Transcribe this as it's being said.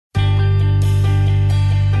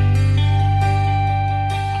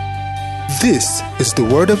This is the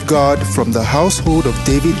Word of God from the Household of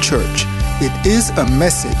David Church. It is a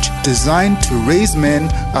message designed to raise men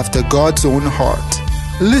after God's own heart.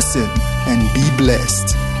 Listen and be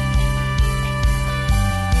blessed.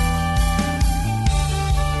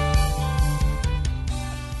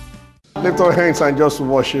 Lift our hands and just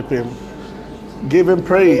worship Him. Give Him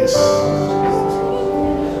praise.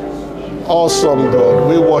 Awesome God,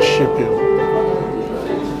 we worship You.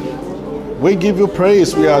 We give You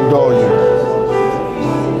praise, we adore You.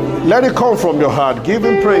 Let it come from your heart. Give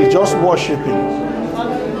Him praise, just worship Him.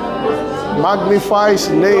 Magnify His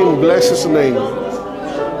name, bless His name.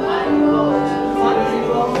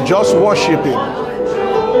 Just worship Him.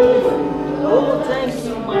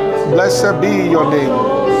 Blessed be Your name.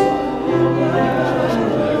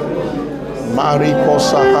 Mariko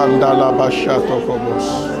Sahanda la Bashato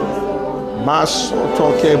Kobos. Maso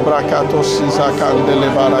Toke Brakato Sizakandele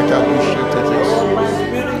Barakadushetekes.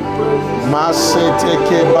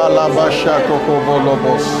 Maseteke Balabashato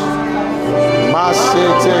Kobolobos.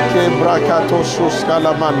 Maseteke Brakato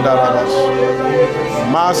Suskalamandarabas.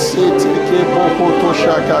 Maseteke Bokoto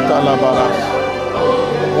Shakatalabaras.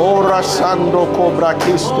 Ora Sando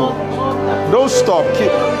Kobrakisto. Don't stop,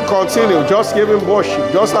 keep, continue, just give Him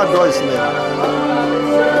worship, just adore His name.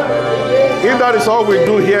 If that is all we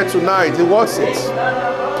do here tonight, He wants it.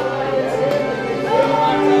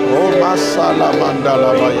 Oh, Masala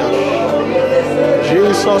Mandala Bayash.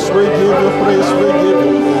 Jesus, we give You praise, we give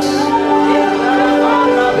You praise.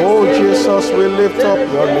 Oh, Jesus, we lift up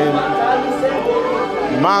Your name.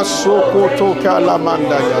 Masoko Toka La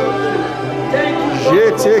Mandaya.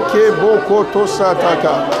 Jeteke Boko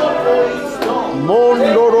Tosataka.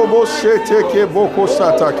 Mondorobo Seteke Boko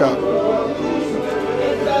Sataka.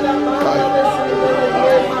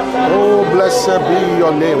 Oh, blessed be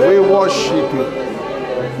Your name. We worship You.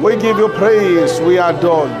 We give You praise. We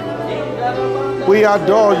adore You. We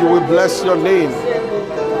adore You. We bless Your name.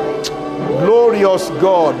 Glorious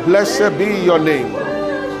God, blessed be Your name.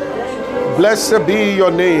 Blessed be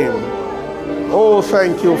Your name. Oh,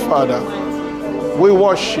 thank You, Father. We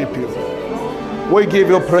worship You. We give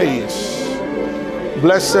You praise.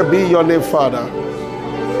 Blessed be Your name, Father.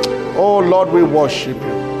 Oh, Lord, we worship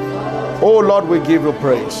You. Oh, Lord, we give You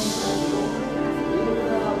praise.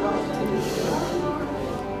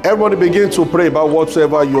 Everybody begin to pray about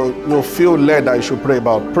whatsoever you feel led that you should pray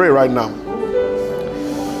about. Pray right now.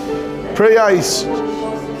 Prayer is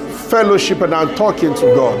fellowship and talking to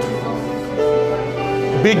God.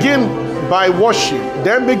 Begin by worship.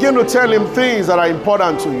 Then begin to tell Him things that are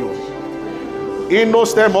important to you. He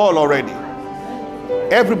knows them all already.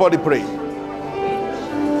 Everybody pray.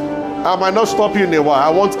 I might not stop you in a while. I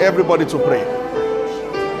want everybody to pray.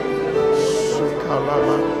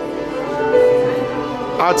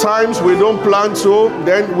 At times we don't plan to,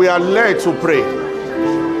 then we are led to pray.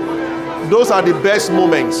 Those are the best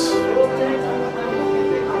moments.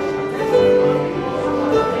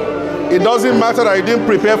 It doesn't matter that you didn't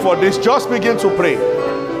prepare for this, just begin to pray.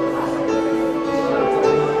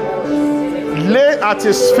 Lay at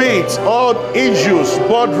His feet all issues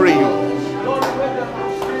bothering you.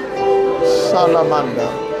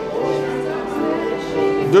 Salamander.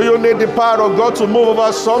 Do you need the power of God to move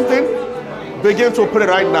over something? Begin to pray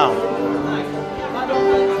right now.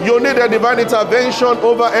 You need a divine intervention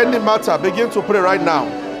over any matter. Begin to pray right now.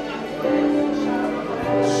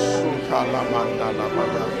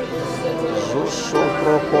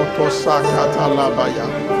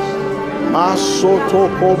 Masoto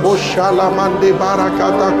kobo shalamande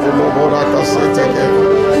barakata koloborata seteke.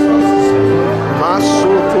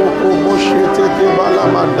 Masoto kobo sheteke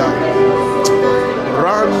balamanda.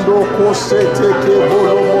 Rando koseteke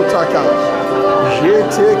bolomotaka.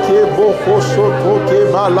 Jeteke boko sotoke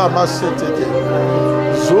balamaseteke.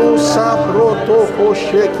 Zusa broto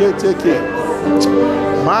kosheke teke.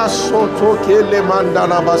 Masoto kele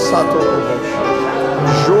mandala basato kobo.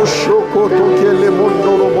 Joshoko toke le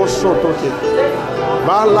mondoro bosotoke.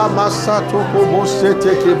 Bala masato kobo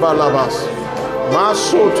seteke balabas.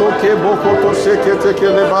 Masoto ke boko to seketeke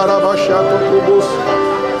le barabashato kobos.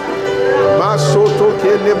 Masoto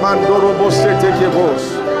ke le mandoro boseteke bos.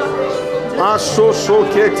 Masoso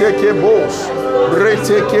ke teke bos.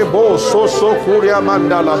 Reteke bos soso kuria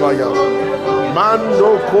mandala baya.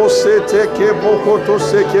 Mando ko seteke boko to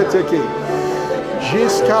seketeke.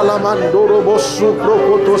 Jiska la mandoro bosu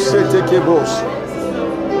prokoto seteke bos.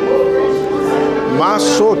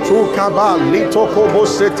 Maso tu kabal litoko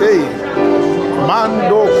bosete.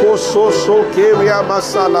 Mando koso so keria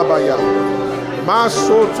masala baya.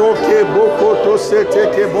 Maso toke boko to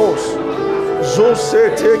seteke bos. Zo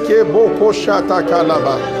seteke boko shata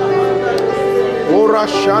kalaba. Ora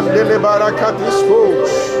shandele baraka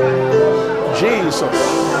dispose. Jesus.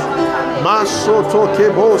 Masoto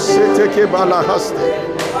kebo sete ke balahaste.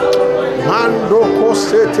 Mando ko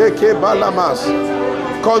sete ke balamas.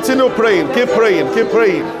 Continue praying. Keep praying. Keep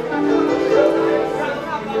praying.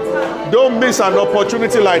 Don't miss an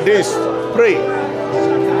opportunity like this. Pray.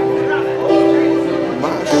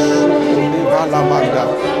 Masoto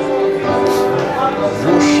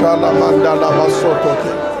Rushalamanda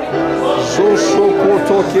Lavasotoke.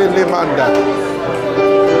 Sosokotoke Lemanda.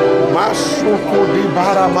 Masuko di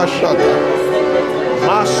Baramashata.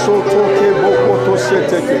 Masotoke Bokoto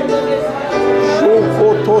Seteke.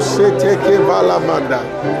 Sokoto Seteke Valamanda.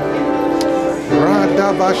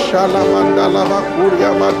 Radabashalamanda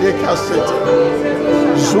Lavakuria Madeka Sete.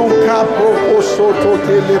 Zuka Boko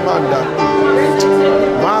Sotoke Lemanda.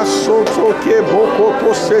 Masotoke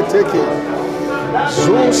Bokoto Seteke.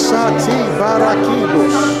 Zusati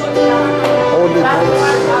Barakidos. Holy Ghost.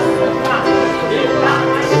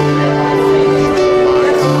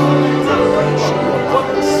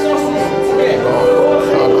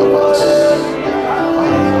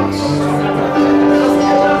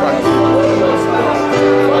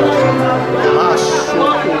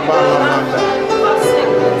 Masuku Balamanda.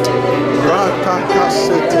 Rataka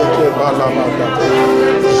Seteke Balamanda.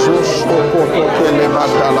 Zusokotoke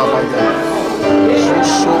Lemanda Lamanda.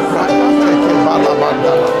 Teke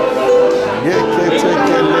balamandala, yeke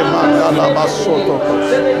teke le mandala basoto,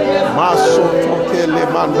 masoto ke le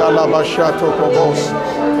mandala bashato kobos,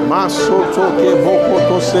 masoto ke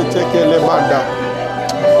bokoto se teke le manda,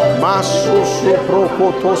 masoso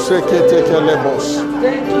prokoto se ke teke le bos,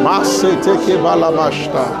 masse teke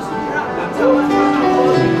balamashta.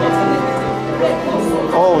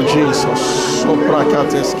 Oh Jesus,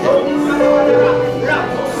 soprakateske.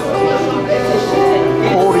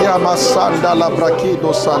 Masanda la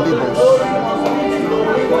brakido salibos.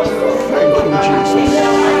 Thank you, Jesus.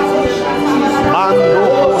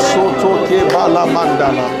 Mando soto ke bala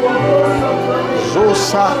mandala.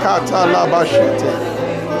 Zosakata la bashete.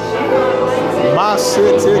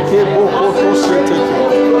 Masete ke bokoto sete.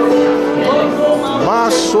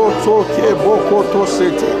 Masoto ke bokoto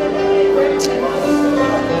sete.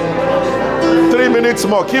 3 minutes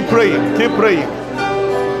more. Keep praying. Keep praying.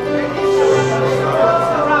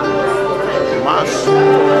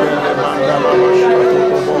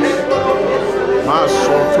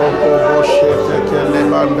 Masoto kobo shete kele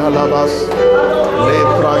mandalabas, le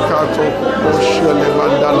prakato kobo shele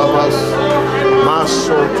mandalabas,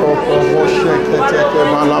 masoto kobo shete ke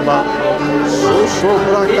malaba, soso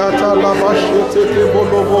prakata laba shete ke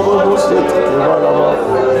bolo bolo shete ke malaba,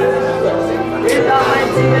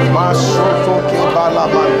 masoto ke bala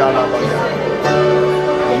mandalabaya,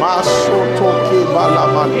 masoto ke bala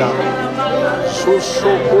mandalabaya.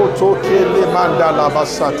 Sosokoto kele mandala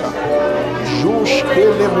basata. Jush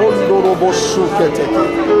kele mondo robo suketeke.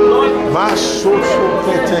 Masoso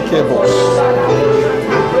keteke bos.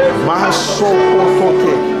 Masokoto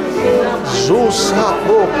ke. Zusa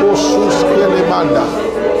proko sus kele manda.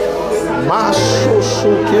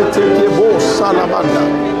 Masoso keteke bos salamanda.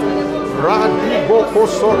 Radi boko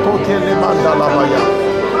soto kele manda labaya.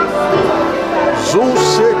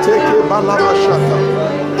 Zuseteke balabashata.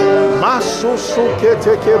 Masusu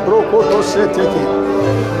keteke brokoto seteke.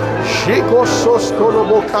 Shiko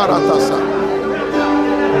soskolobo karatasa.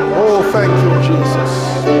 Oh, thank you, Jesus.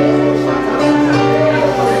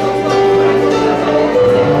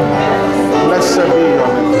 Blessed be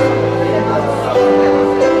your name.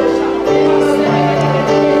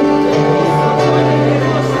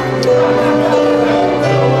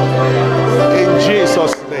 In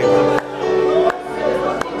Jesus' name.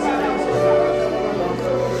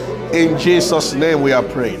 In Jesus' name we are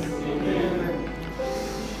praying.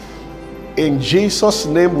 In Jesus'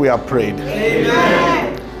 name we are praying.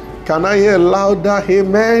 Amen. Can I hear louder?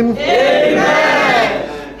 Amen.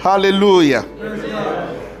 Amen. Hallelujah.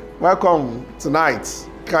 Amen. Welcome tonight.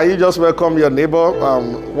 Can you just welcome your neighbor,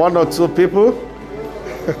 1 or 2 people?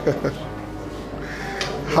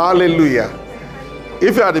 Hallelujah.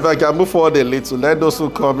 If you are at the back, you can move forward a little. Let those who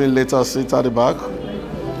come in later sit at the back,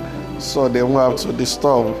 so they won't have to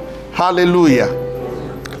disturb. Hallelujah.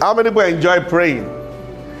 How many people enjoy praying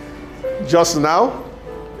just now?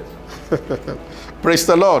 Praise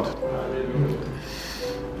the Lord.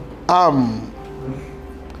 I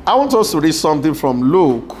want us to read something from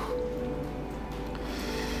Luke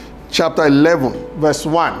chapter 11 verse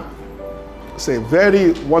 1. It's a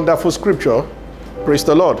very wonderful scripture. Praise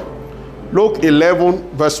the Lord. Luke 11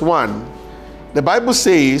 verse 1. The Bible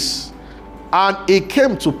says, and it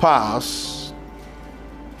came to pass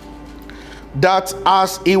that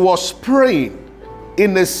as he was praying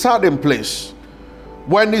in a certain place.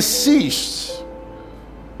 When he ceased,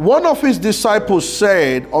 one of his disciples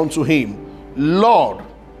said unto him, Lord,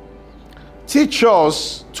 teach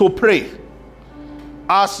us to pray,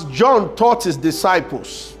 as John taught his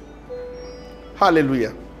disciples.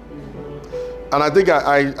 Hallelujah. And I think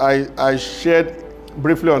I shared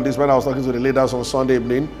briefly on this when I was talking to the leaders on Sunday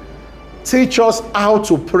evening. Teach us how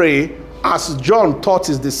to pray as John taught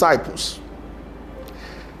his disciples.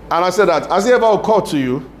 And I said that, has it ever occurred to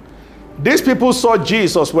you? These people saw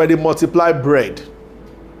Jesus when he multiplied bread.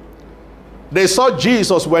 They saw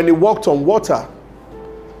Jesus when he walked on water.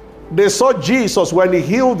 They saw Jesus when he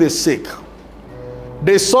healed the sick.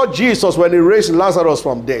 They saw Jesus when he raised Lazarus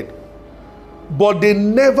from dead. But they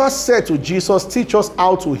never said to Jesus, teach us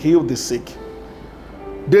how to heal the sick.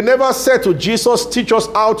 They never said to Jesus, teach us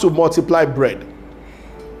how to multiply bread.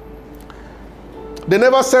 They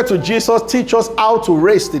never said to Jesus, teach us how to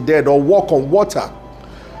raise the dead or walk on water.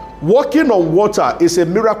 Walking on water is a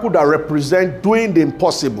miracle that represents doing the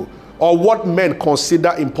impossible, or what men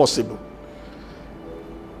consider impossible.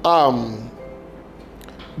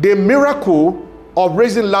 The miracle of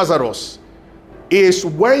raising Lazarus is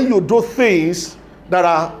when you do things that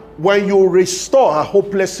are, when you restore a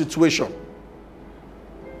hopeless situation.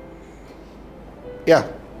 Yeah.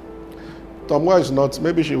 Tomwa is not,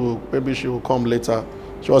 maybe she will come later.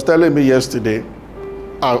 She was telling me yesterday,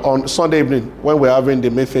 on Sunday evening, when we were having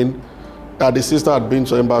the meeting, that the sister had been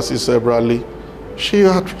to embassy severally. She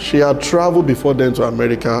had traveled before then to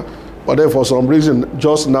America, but then for some reason,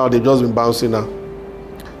 just now, they've just been bouncing her.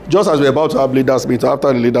 Just as we're about to have leaders meeting,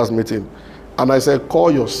 after the leaders meeting, and I said,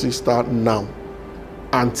 call your sister now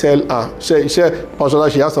and tell her. She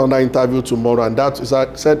has another interview tomorrow, and that is,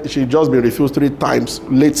 I said she just been refused 3 times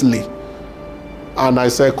lately. And I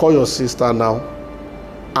said, call your sister now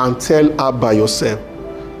and tell her by yourself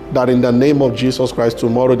that in the name of Jesus Christ,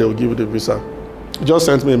 tomorrow they will give you the visa. She just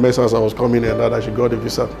sent me a message as I was coming in that she got the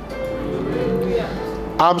visa.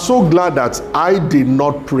 I'm so glad that I did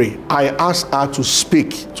not pray. I asked her to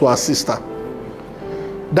speak to her sister.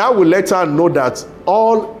 That will let her know that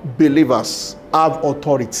all believers have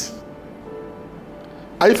authority.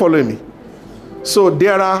 Are you following me? So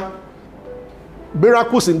there are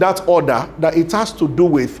miracles in that order, that it has to do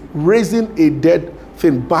with raising a dead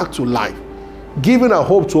thing back to life, giving a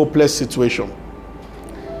hope to a hopeless situation.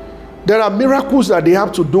 There are miracles that they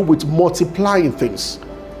have to do with multiplying things.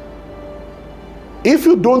 If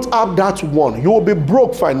you don't have that one, you will be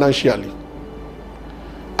broke financially.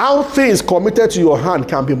 How things committed to your hand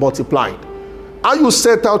can be multiplied. How you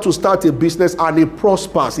set out to start a business and it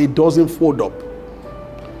prospers, it doesn't fold up.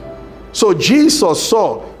 So Jesus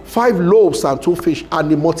saw 5 loaves and 2 fish and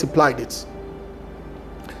he multiplied it.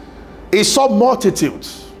 He saw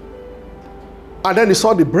multitudes and then he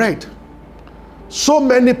saw the bread. So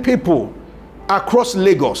many people across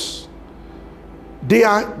Lagos, they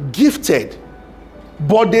are gifted,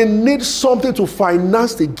 but they need something to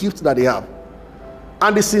finance the gift that they have.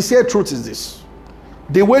 And the sincere truth is this: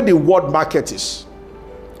 the way the world market is,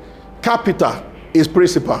 capital is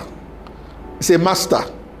principal, it's a master.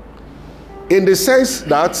 In the sense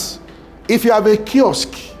that if you have a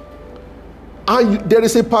kiosk and there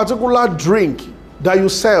is a particular drink that you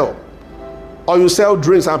sell, or you sell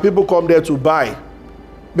drinks and people come there to buy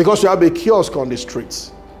because you have a kiosk on the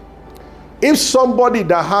streets, if somebody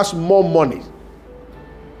that has more money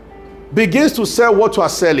begins to sell what you are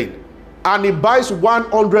selling and he buys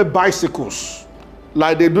 100 bicycles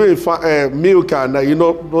like they do in milk and you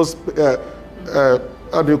know those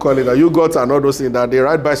how do you call it, yogurt and all those things, that they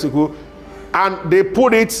ride bicycle and they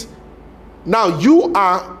put it. Now you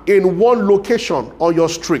are in one location on your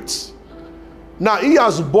streets. Now he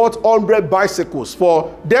has bought 100 bicycles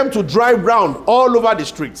for them to drive around all over the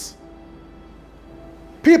streets.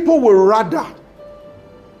 People will rather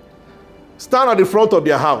stand at the front of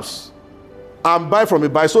their house and buy from a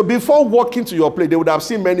bicycle. So before walking to your place, they would have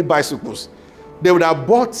seen many bicycles. They would have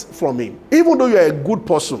bought from him. Even though you're a good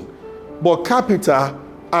person, but capital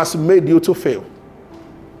has made you to fail.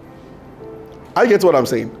 I get what I'm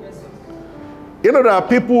saying. Yes. You know, there are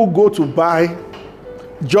people who go to buy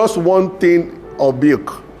just one thing of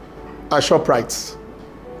milk at ShopRite,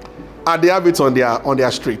 and they have it on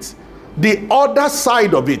their street. The other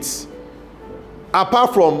side of it,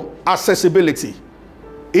 apart from accessibility,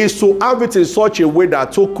 is to have it in such a way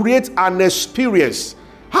that to create an experience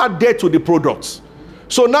added to the product.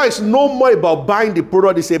 So now it's no more about buying the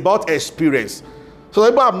product, it's about experience. So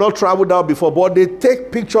people have not traveled out before, but they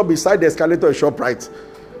take picture beside the escalator in ShopRite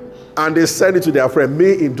and they send it to their friend,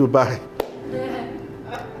 me in Dubai.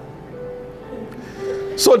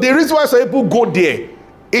 So the reason why some people go there,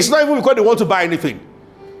 it's not even because they want to buy anything.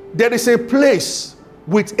 There is a place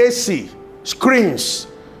with AC, screens,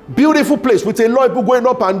 beautiful place with a lot of people going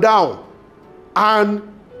up and down, and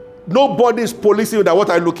nobody is policing that what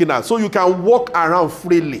I'm looking at, so you can walk around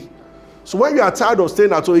freely. So when you are tired of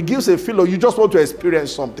staying at home, it gives a feeling you just want to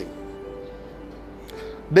experience something.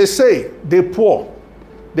 They say the poor,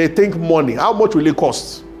 they think money. How much will it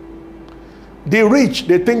cost? The rich,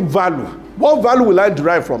 they think value. What value will I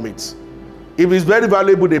derive from it? If it's very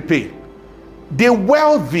valuable, they pay. The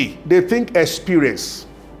wealthy, they think experience.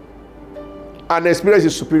 And experience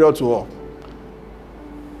is superior to all.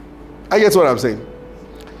 I get what I'm saying.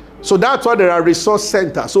 So that's why there are resource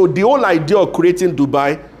centers. So the whole idea of creating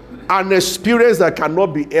Dubai, an experience that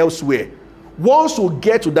cannot be elsewhere. Once you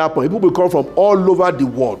get to that point, people will come from all over the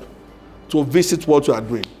world to visit what you are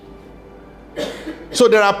doing. So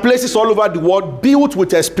there are places all over the world built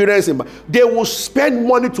with experience. They will spend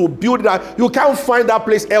money to build that. You can't find that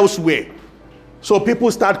place elsewhere. So people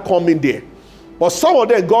start coming there. But some of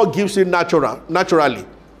them, God gives it naturally.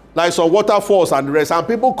 Like some waterfalls and the rest. And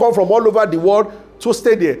people come from all over the world to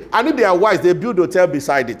stay there. And if they are wise, they build a hotel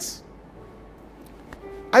beside it.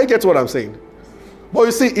 I get what I'm saying. But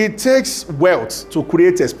you see, it takes wealth to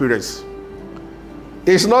create experience.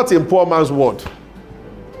 It's not in poor man's world.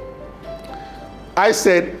 I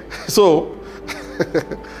said, so,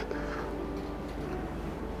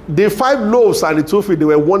 the 5 loaves and the 2 fish, they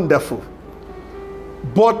were wonderful.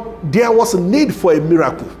 But there was a need for a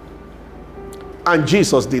miracle. And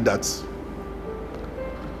Jesus did that.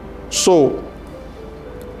 So,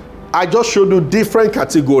 I just showed you different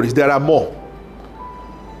categories. There are more.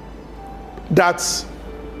 That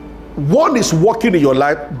one is working in your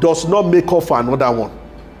life does not make up for another one.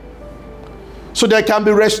 So there can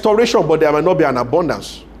be restoration, but there may not be an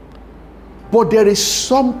abundance. But there is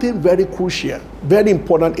something very crucial, very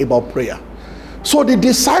important about prayer. So the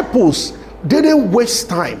disciples didn't waste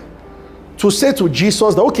time to say to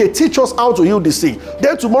Jesus that, okay, teach us how to heal the sick.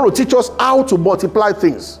 Then tomorrow teach us how to multiply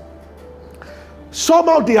things.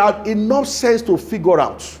 Somehow they had enough sense to figure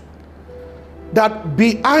out that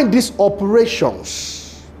behind these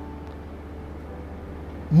operations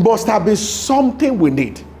must have been something we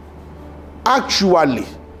need. Actually,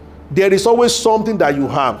 there is always something that you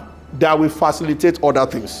have that will facilitate other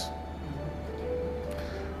things.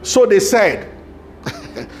 So they said,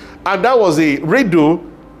 and that was a riddle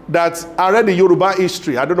that I read in Yoruba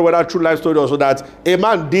history. I don't know whether true life story also, that a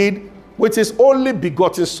man did with his only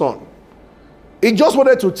begotten son. He just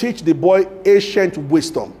wanted to teach the boy ancient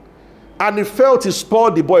wisdom. And he felt he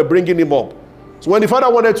spoiled the boy bringing him up. So when the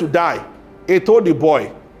father wanted to die, he told the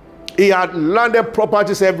boy, he had landed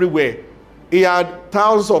properties everywhere. He had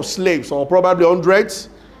thousands of slaves, or probably hundreds,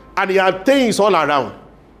 and he had things all around.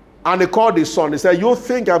 And he called his son. He said, you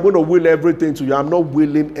think I'm going to will everything to you? I'm not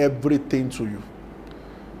willing everything to you.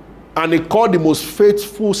 And he called the most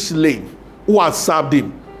faithful slave who had served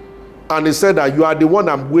him. And he said that you are the one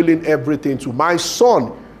I'm willing everything to. My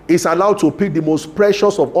son is allowed to pick the most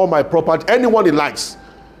precious of all my property. Anyone he likes,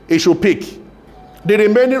 he should pick. The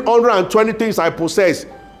remaining 120 things I possess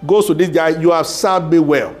goes to this guy. You have served me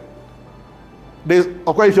well.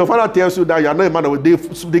 Of course, if your father tells you that you are not a man of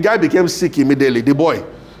the guy became sick immediately, the boy.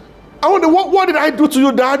 I wonder, what did I do to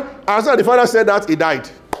you, Dad? And so the father said that he died.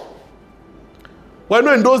 Well,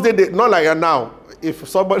 no, in those days, not like now. If a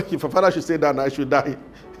father should say that, I should die.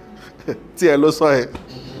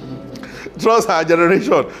 Trust our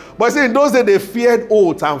generation. But see, in those days, they feared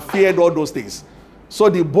oaths and feared all those things. So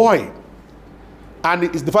the boy,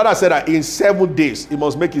 and the father said that in 7 days, he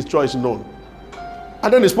must make his choice known.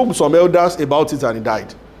 And then he spoke to some elders about it and he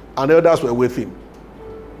died. And elders were with him.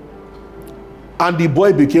 And the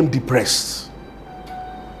boy became depressed.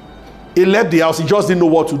 He left the house. He just didn't know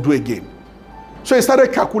what to do again. So he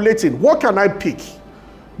started calculating, what can I pick?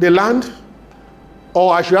 The land?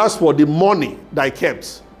 Or I should ask for the money that I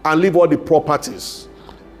kept and leave all the properties.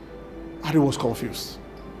 And he was confused.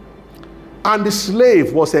 And the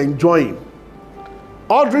slave was enjoying,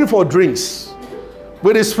 ordering for drinks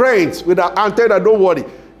with his friends, with the antenna, don't worry.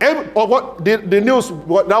 The news,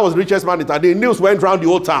 that was the richest man in town. The news went around the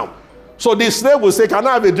whole town. So the slave will say, can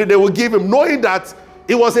I have a drink? They will give him, knowing that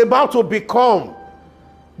he was about to become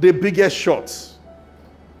the biggest shot.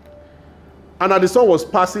 And as the son was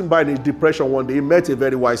passing by in his depression one day, he met a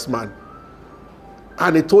very wise man.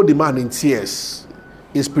 And he told the man in tears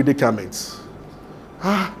his predicament.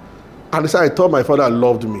 And he said, I thought my father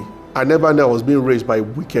loved me. I never knew I was being raised by a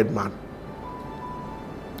wicked man.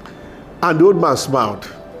 And the old man smiled.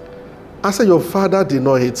 I said, your father did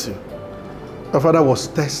not hate you. Your father was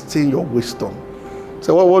testing your wisdom. I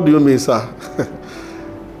said, what do you mean, sir?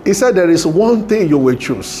 He said, there is one thing you will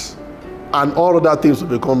choose. and all other things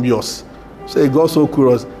will become yours. So he got so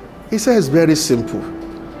curious. He said it's very simple.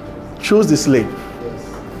 Choose the slave.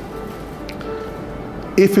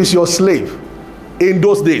 If it's your slave, in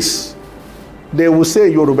those days, they will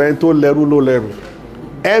say, Yorubento leru lo leru.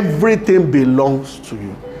 Everything belongs to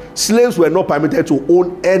you. Slaves were not permitted to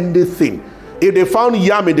own anything. If they found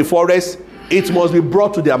yam in the forest, it must be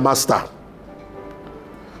brought to their master.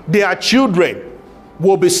 Their children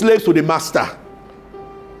will be slaves to the master.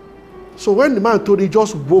 So when the man told, he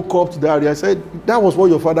just woke up to the area and said, that was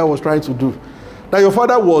what your father was trying to do. That your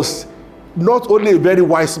father was not only a very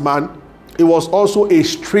wise man, he was also a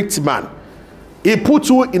strict man. He put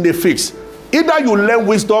you in a fix. Either you learn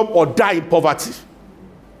wisdom or die in poverty.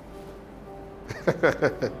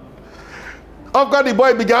 After the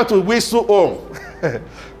boy began to whistle home,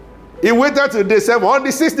 he waited till day 7. On the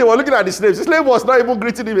 6th, they were looking at the slave. The slave was not even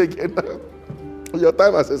greeting him again. Your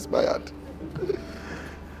time has expired.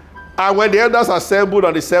 And when the elders assembled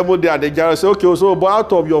on the 7th day, and the general said, okay, so but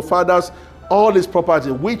out of your father's all his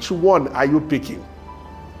property, which one are you picking?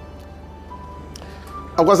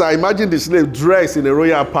 Of course, I imagine the slave dressed in a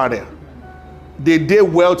royal apparel. They did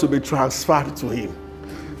well to be transferred to him.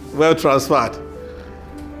 Well transferred.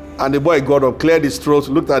 And the boy got up, cleared his throat,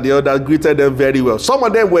 looked at the others, greeted them very well. Some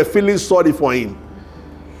of them were feeling sorry for him.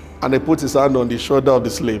 And he put his hand on the shoulder of the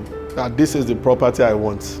slave. That this is the property I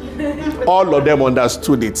want. All of them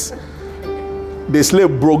understood it. The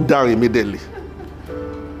slave broke down immediately.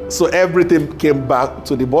 So everything came back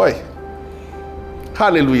to the boy.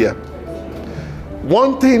 Hallelujah.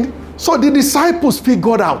 One thing, so the disciples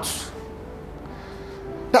figured out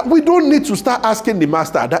that we don't need to start asking the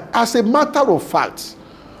master. That as a matter of fact,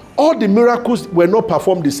 all the miracles were not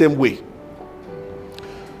performed the same way.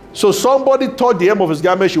 So somebody touched the hem of his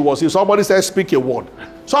garment, she was in. Somebody said, speak a word.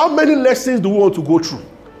 So how many lessons do we want to go through?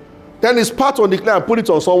 Then he spat on the clay and put it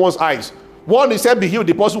on someone's eyes. One he said, be healed,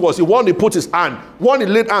 the person was healed. One he put his hand. One he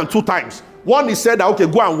laid hand 2 times. One he said, okay,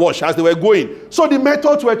 go and wash as they were going. So the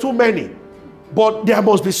methods were too many. But there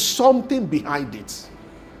must be something behind it.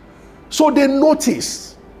 So they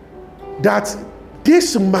noticed that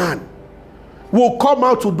this man will come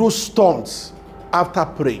out to do stunts after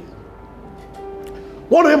praying.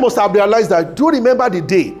 One of them must have realized that, do you remember the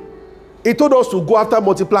day he told us to go after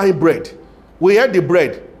multiplying bread? We ate the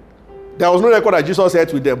bread. There was no record that Jesus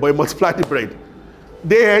ate with them, but he multiplied the bread.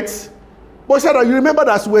 They ate. But he said that you remember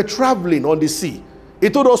that as we were traveling on the sea, he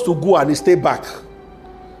told us to go and he stayed back.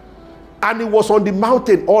 And he was on the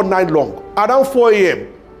mountain all night long. Around 4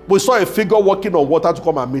 a.m., we saw a figure walking on water to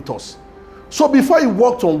come and meet us. So before he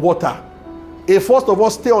walked on water, he first of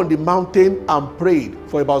all stayed on the mountain and prayed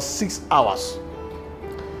for about 6 hours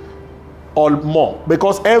or more.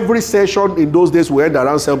 Because every session in those days will end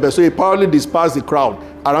around 7 p.m. So he probably dispersed the crowd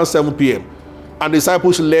around 7 p.m. And the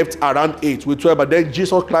disciples left around 8 with 12. But then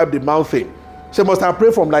Jesus climbed the mountain. So he must have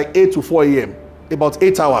prayed from like 8 to 4 a.m. About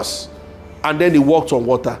 8 hours. And then he walked on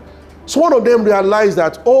water. So one of them realized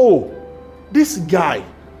that, oh, this guy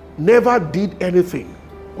never did anything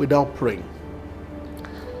without praying.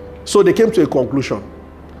 So they came to a conclusion.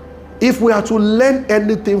 If we are to learn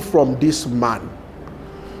anything from this man,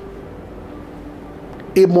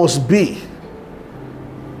 it must be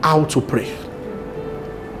how to pray.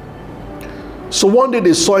 So one day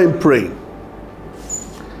they saw him praying.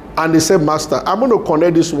 And they said, Master, I'm going to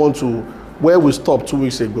connect this one to where we stopped 2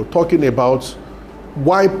 weeks ago, talking about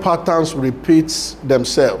why patterns repeat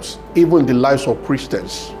themselves, even in the lives of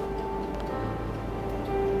Christians.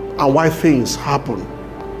 And why things happen,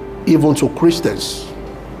 even to Christians.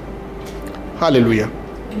 Hallelujah.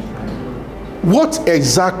 What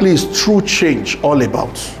exactly is true change all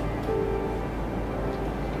about?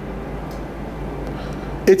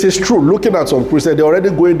 It is true, looking at some Christians, they're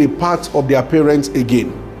already going the path of their parents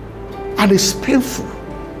again. And it's painful.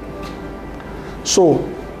 So,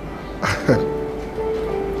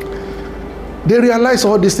 they realized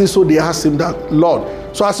all these things, so they asked him that,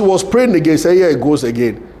 Lord. So as he was praying again, he said, here it goes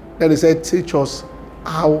again. Then he said, teach us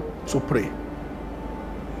how to pray.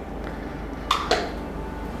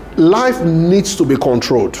 Life needs to be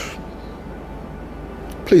controlled.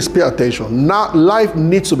 Please pay attention. Now, life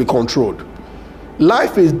needs to be controlled.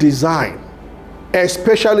 Life is designed,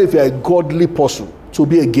 especially if you're a godly person, to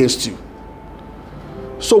be against you.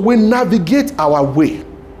 So we navigate our way.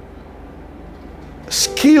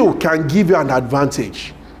 Skill can give you an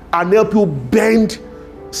advantage and help you bend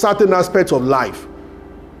certain aspects of life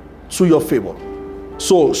to your favor.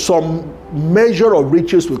 So some measure of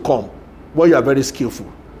riches will come when you are very skillful.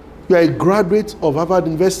 You are a graduate of Harvard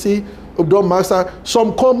University, you've done master.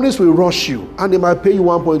 Some companies will rush you and they might pay you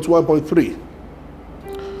 1.2, 1.3.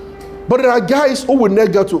 But there are guys who will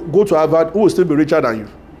never go to Harvard who will still be richer than you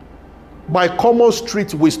by common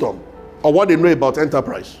street wisdom or what they know about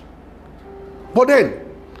enterprise. But then,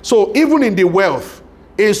 so even in the wealth,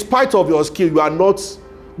 in spite of your skill, you are not,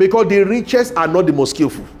 because the richest are not the most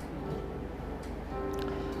skillful.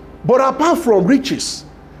 But apart from riches,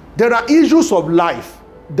 there are issues of life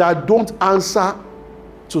that don't answer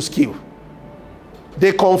to skill.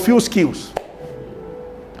 They confuse skills.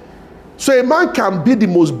 So a man can be the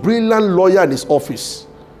most brilliant lawyer in his office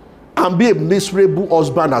and be a miserable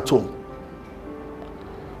husband at home.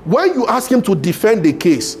 When you ask him to defend the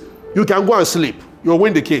case, you can go and sleep. You'll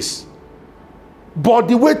win the case. But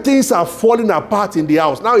the way things are falling apart in the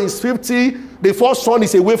house, now he's 50, the first son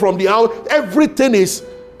is away from the house, everything is,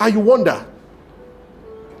 and you wonder.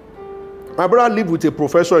 My brother lived with a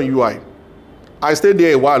professor in UI. I stayed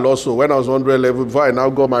there a while also when I was 100 level before I now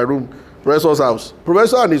got my room. Professor's house.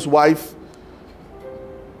 Professor and his wife,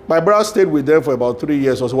 my brother stayed with them for about 3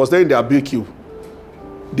 years or so. Was there in their BQ.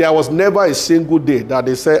 There was never a single day that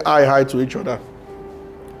they said hi to each other.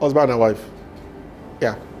 Husband and wife.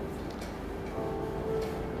 Yeah.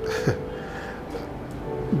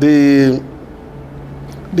 The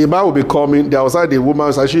man will be coming. There was the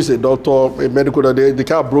woman, so she's a doctor, a medical doctor. The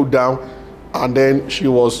car broke down. And then she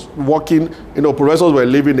was walking, professors were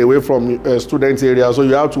living away from student area, so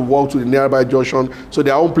you have to walk to the nearby junction. So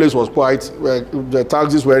their own place was quite, the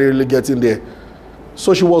taxis were really getting there.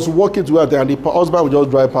 So she was walking to her there, and the husband would just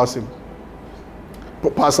drive past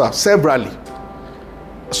her, severally.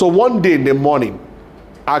 So one day in the morning,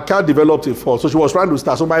 her car developed a fault, so she was trying to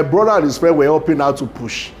start. So my brother and his friend were helping her to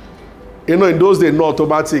push. In those days, no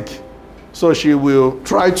automatic. So she will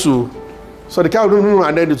try to, so the car will,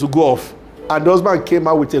 and then it will go off. And the husband came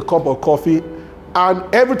out with a cup of coffee, and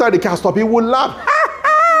every time the car stopped, he would laugh.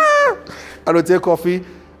 And would take coffee.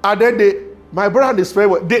 And then my brother and his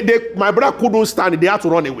friend, my brother couldn't stand it. They had to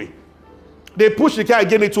run away. They pushed the car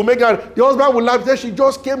again to make her. The husband would laugh. Then she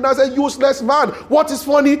just came down and said, "Useless man, what is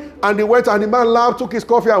funny?" And they went, and the man laughed, took his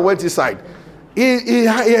coffee, and went inside. He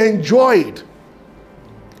enjoyed.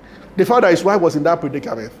 The father, his wife was in that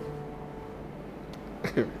predicament.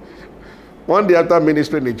 One day after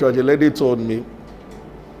ministering in the church, a lady told me,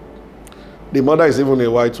 the mother is even a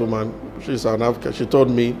white woman, she's an African. She told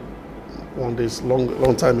me one day,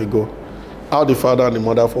 long time ago, how the father and the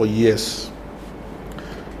mother for years,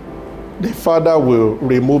 the father will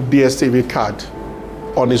remove DSTV card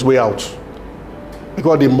on his way out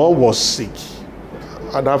because the mom was sick,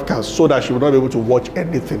 an African, so that she would not be able to watch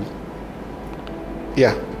anything.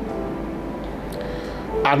 Yeah.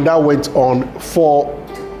 And that went on for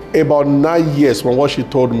about 9 years from what she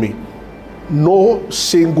told me. No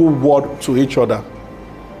single word to each other.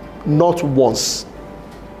 Not once.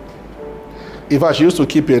 In fact, she used to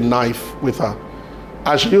keep a knife with her.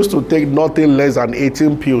 And she used to take nothing less than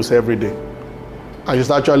 18 pills every day. And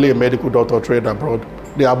she's actually a medical doctor trained abroad.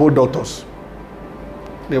 They are both doctors.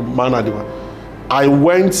 The man and the woman. I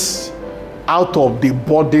went out of the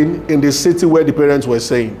burden in the city where the parents were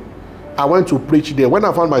saying. I went to preach there. When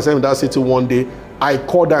I found myself in that city one day, I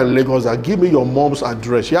called her in Lagos and give me your mom's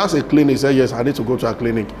address. She has a clinic. She said, yes, I need to go to her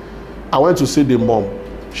clinic. I went to see the mom.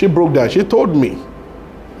 She broke down. She told me,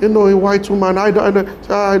 a white woman, I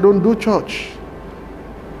don't do church.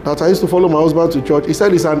 That I used to follow my husband to church. He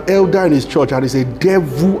said he's an elder in his church and he's a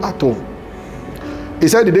devil at home. He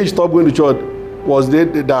said the day she stopped going to church was the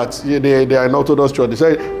day that they are in Orthodox church. He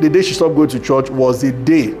said the day she stopped going to church was the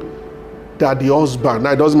day that the husband,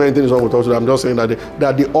 now it doesn't mean anything is wrong with us, I'm just saying that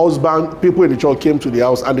the husband, people in the church came to the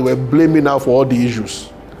house and they were blaming her for all the issues.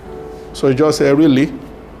 So he just said, really?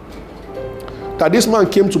 That this man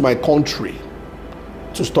came to my country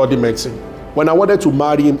to study medicine. When I wanted to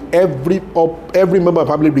marry him, every member of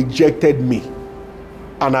my family rejected me.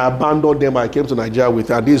 And I abandoned them. I came to Nigeria with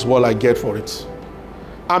her. This is what I get for it.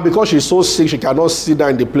 And because she's so sick, she cannot sit down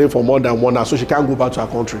in the plane for more than 1 hour, so she can't go back to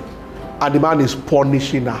her country. And the man is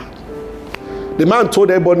punishing her. The man told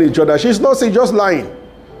everybody in the church that she's not sick, just lying.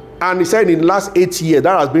 And he said in the last 8 years,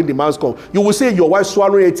 that has been the man's call. You will see your wife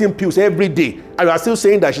swallowing 18 pills every day, and you are still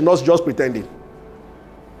saying that she's not just pretending.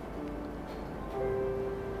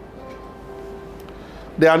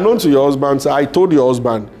 They are known to your husband. So I told your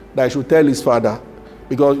husband that I should tell his father,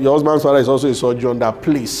 because your husband's father is also a surgeon, that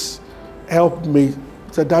please help me. He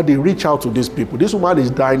said, Daddy, reach out to these people. This woman is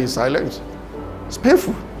dying in silence. It's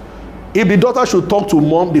painful. If the daughter should talk to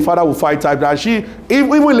mom, the father will fight her. And she,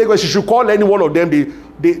 even in Lagos, she should call any one of them.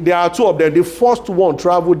 There are two of them. The first one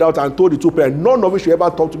traveled out and told the two parents, none of you should ever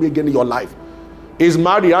talk to me again in your life. He's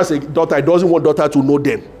married, he has a daughter. He doesn't want daughter to know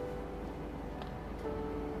them.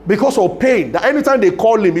 Because of pain. That anytime they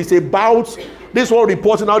call him, it's about This one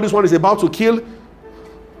reporting how this one is about to kill.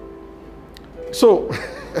 So,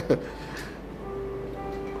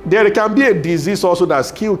 there can be a disease also that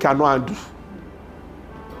skill cannot undo.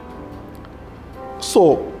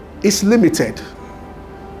 So, it's limited.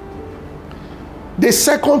 The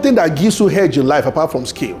second thing that gives you edge in life, apart from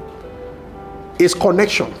skill, is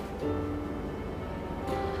connection.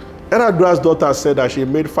 Eradua's daughter said that she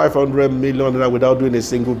made 500 million without doing a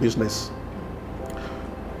single business.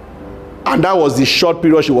 And that was the short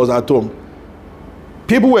period she was at home.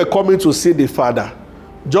 People were coming to see the father,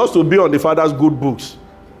 just to be on the father's good books.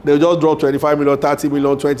 They just drop 25 million, 30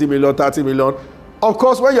 million, 20 million, 30 million. Of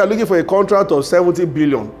course, when you're looking for a contract of 70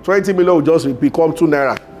 billion, 20 million will just become 2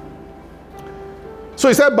 naira. So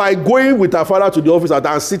he said by going with her father to the office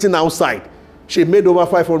and sitting outside, she made over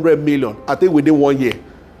 500 million, I think within 1 year.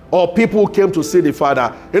 Or people came to see the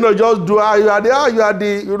father. Just do, you are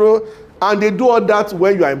the, and they do all that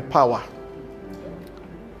when you are in power.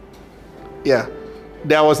 Yeah.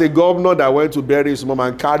 There was a governor that went to bury his mom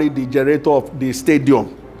and carried the generator of the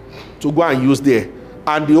stadium to go and use there.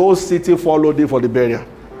 And the whole city followed him for the burial.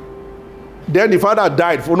 Then the father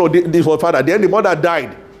died. This was father. Then the mother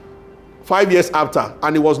died 5 years after,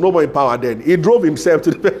 and he was no more in power then. He drove himself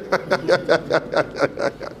to the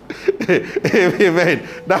Amen.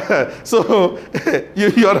 So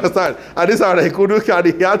you understand? And this is how they couldn't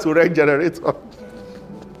carry. He had to rent generator.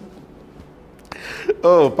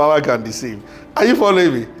 Oh, power can deceive. Are you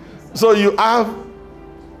following me? So you have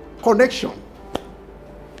connection.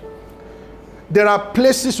 There are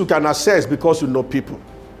places you can access because you know people.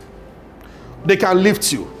 They can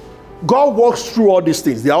lift you. God works through all these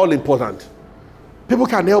things. They are all important. People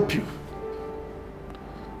can help you.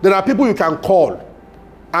 There are people you can call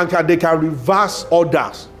and they can reverse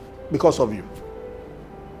orders because of you.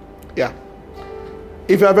 Yeah.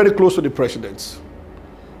 If you are very close to the president,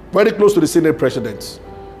 very close to the Senate president,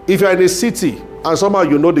 if you are in a city and somehow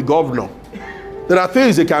you know the governor, there are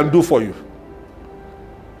things they can do for you.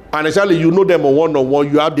 And especially you know them on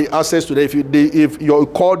one-on-one, you have the access to them. If you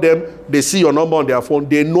call them, they see your number on their phone,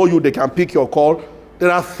 they know you, they can pick your call.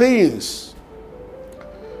 There are things.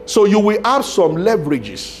 So you will have some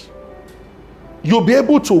leverages. You'll be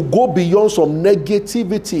able to go beyond some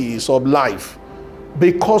negativities of life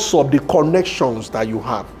because of the connections that you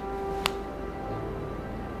have.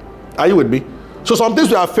 Are you with me? So some things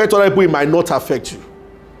will affect other people, it might not affect you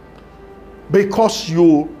because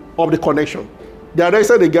of the connection. They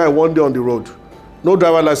arrested the guy one day on the road, no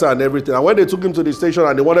driver license and everything. And when they took him to the station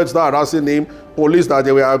and they wanted to start harassing him, police that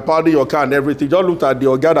they were partying your car and everything, just looked at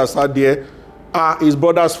the guy that sat there, his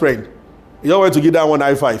brother's friend. He just went to give that one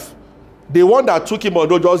high five. The one that took him on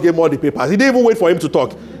the road just gave him all the papers. He didn't even wait for him to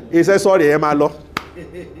talk. He said, sorry, my law.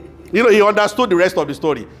 He understood the rest of the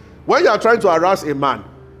story. When you are trying to harass a man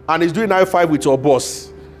and he's doing high five with your boss,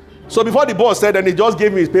 so before the boss said, and he just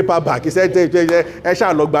gave me his paper back. He said, so the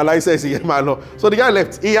guy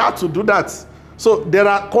left. He had to do that. So there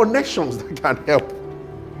are connections that can help.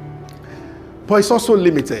 But it's also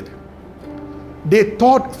limited. The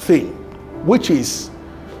third thing, which is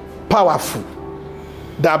powerful,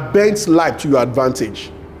 that bends life to your advantage,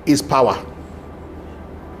 is power.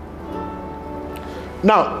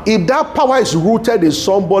 Now, if that power is rooted in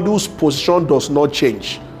somebody whose position does not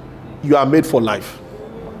change, you are made for life.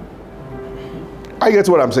 I get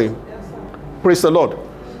what I'm saying. Yes, praise the Lord.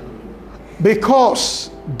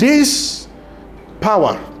 Because this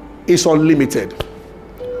power is unlimited.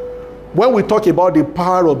 When we talk about the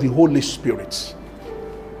power of the Holy Spirit,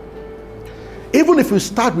 even if we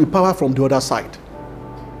start with power from the other side.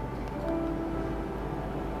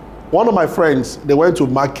 One of my friends, they went to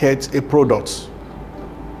market a product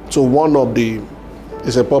to one of the,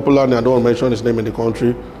 it's a popular name, I don't want to mention his name in the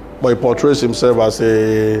country, but he portrays himself as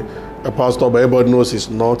a pastor, but everybody knows he's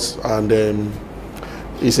not, and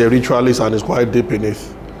he's a ritualist and is quite deep in it.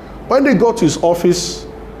 When they got to his office,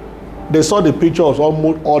 they saw the picture of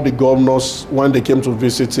almost all the governors when they came to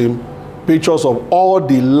visit him, pictures of all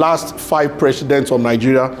the last 5 presidents of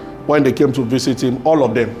Nigeria when they came to visit him, all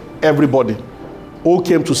of them, everybody, all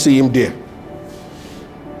came to see him there.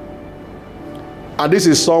 And this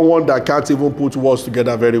is someone that can't even put words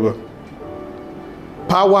together very well.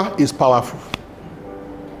 Power is powerful.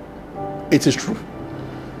 It is true.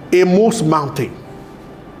 It moves mountain.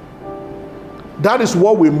 That is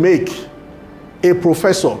what will make a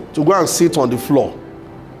professor to go and sit on the floor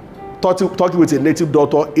talking with a native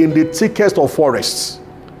doctor in the thickest of forests.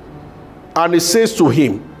 And he says to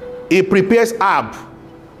him, he prepares herb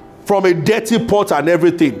from a dirty pot and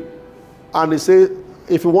everything. And he says,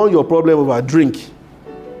 if you want your problem over, drink.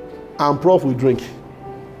 And Prof will drink.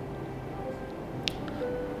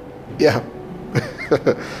 Yeah.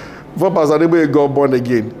 Before Pastor Adeboye got born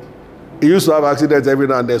again, he used to have accidents every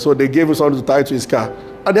now and then. So they gave him something to tie to his car.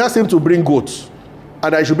 And they asked him to bring goats.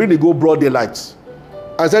 And I should bring the goat broad daylight.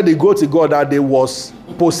 I said the goat he got that day was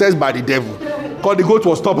possessed by the devil. Because the goat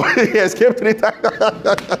was stubborn. He escaped 3 times.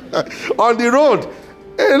 On the road.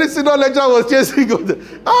 A listener lecturer was chasing goat.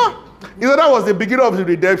 He said that was the beginning of the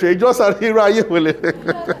redemption. He just said,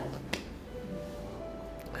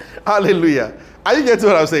 hallelujah. Are you getting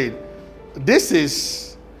what I'm saying? This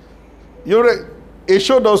is, it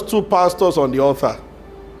showed us 2 pastors on the altar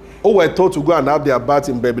who were told to go and have their bath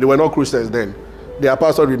in bed. They were not Christians then. They are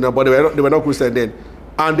pastors, but they were not Christians then.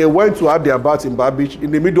 And they went to have their bath in Bar Beach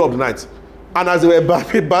in the middle of the night. And as they were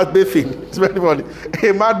bathing, it's very funny,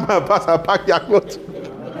 a madman passed and packed their clothes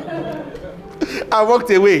and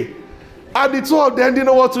walked away. And the 2 of them didn't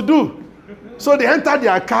know what to do. So they entered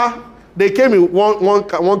their car. They came in one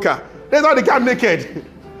car. They saw the car naked.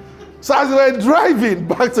 So as they were driving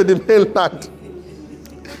back to the mainland,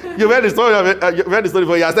 you've heard the story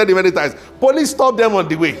before. You have said it many times. Police stopped them on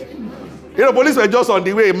the way. Police were just on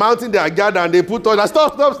the way, mounting their guard, and they put on,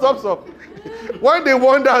 stop. When they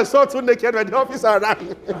wondered and saw 2 naked men, the officer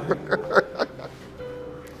ran.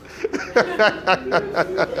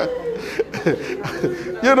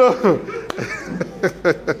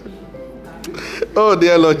 Oh,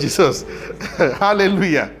 dear Lord Jesus.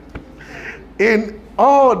 Hallelujah. In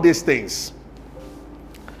all these things,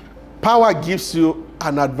 power gives you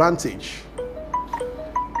an advantage.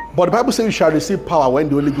 But the Bible says you shall receive power when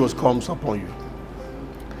the Holy Ghost comes upon you.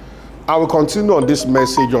 I will continue on this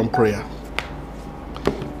message on prayer.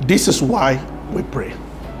 This is why we pray.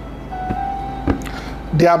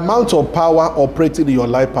 The amount of power operating in your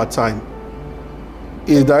life per time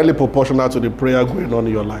is directly proportional to the prayer going on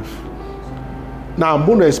in your life. Now, I'm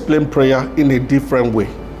going to explain prayer in a different way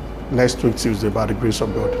next week, Tuesday, by the grace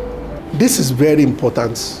of God. This is very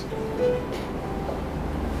important.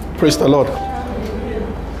 Praise the Lord.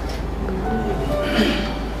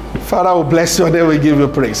 Father, we bless your name. We give you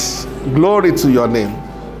praise. Glory to your name.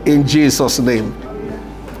 In Jesus' name.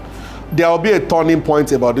 There will be a turning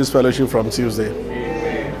point about this fellowship from Tuesday.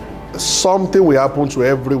 Something will happen to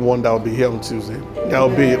everyone that will be here on Tuesday. There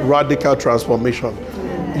will be radical transformation.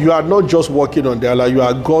 You are not just walking on the Allah, you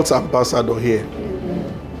are God's ambassador here.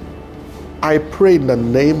 I pray in the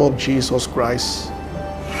name of Jesus Christ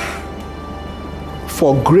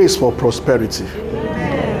for grace for prosperity.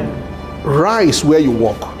 Amen. Rise where you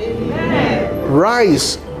walk. Amen.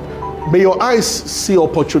 Rise. May your eyes see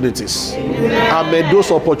opportunities. Amen. And may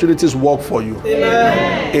those opportunities work for you.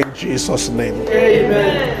 Amen. In Jesus' name.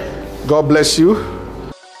 Amen. God bless you.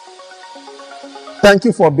 Thank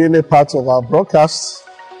you for being a part of our broadcast.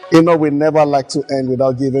 We never like to end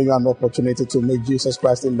without giving you an opportunity to make Jesus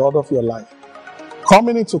Christ the Lord of your life.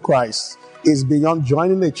 Coming into Christ is beyond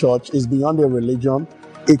joining a church, is beyond a religion.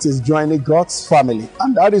 It is joining God's family.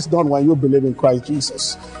 And that is done when you believe in Christ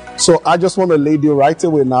Jesus. So I just want to lead you right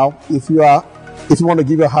away now. If you want to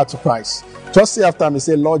give your heart to Christ, just say after me,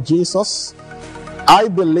 say, Lord Jesus, I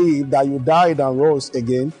believe that you died and rose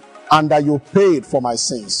again and that you paid for my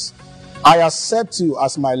sins. I accept you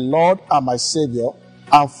as my Lord and my Savior,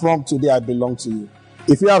 and from today I belong to you.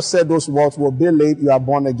 If you have said those words, will be late, you are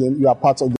born again, you are part of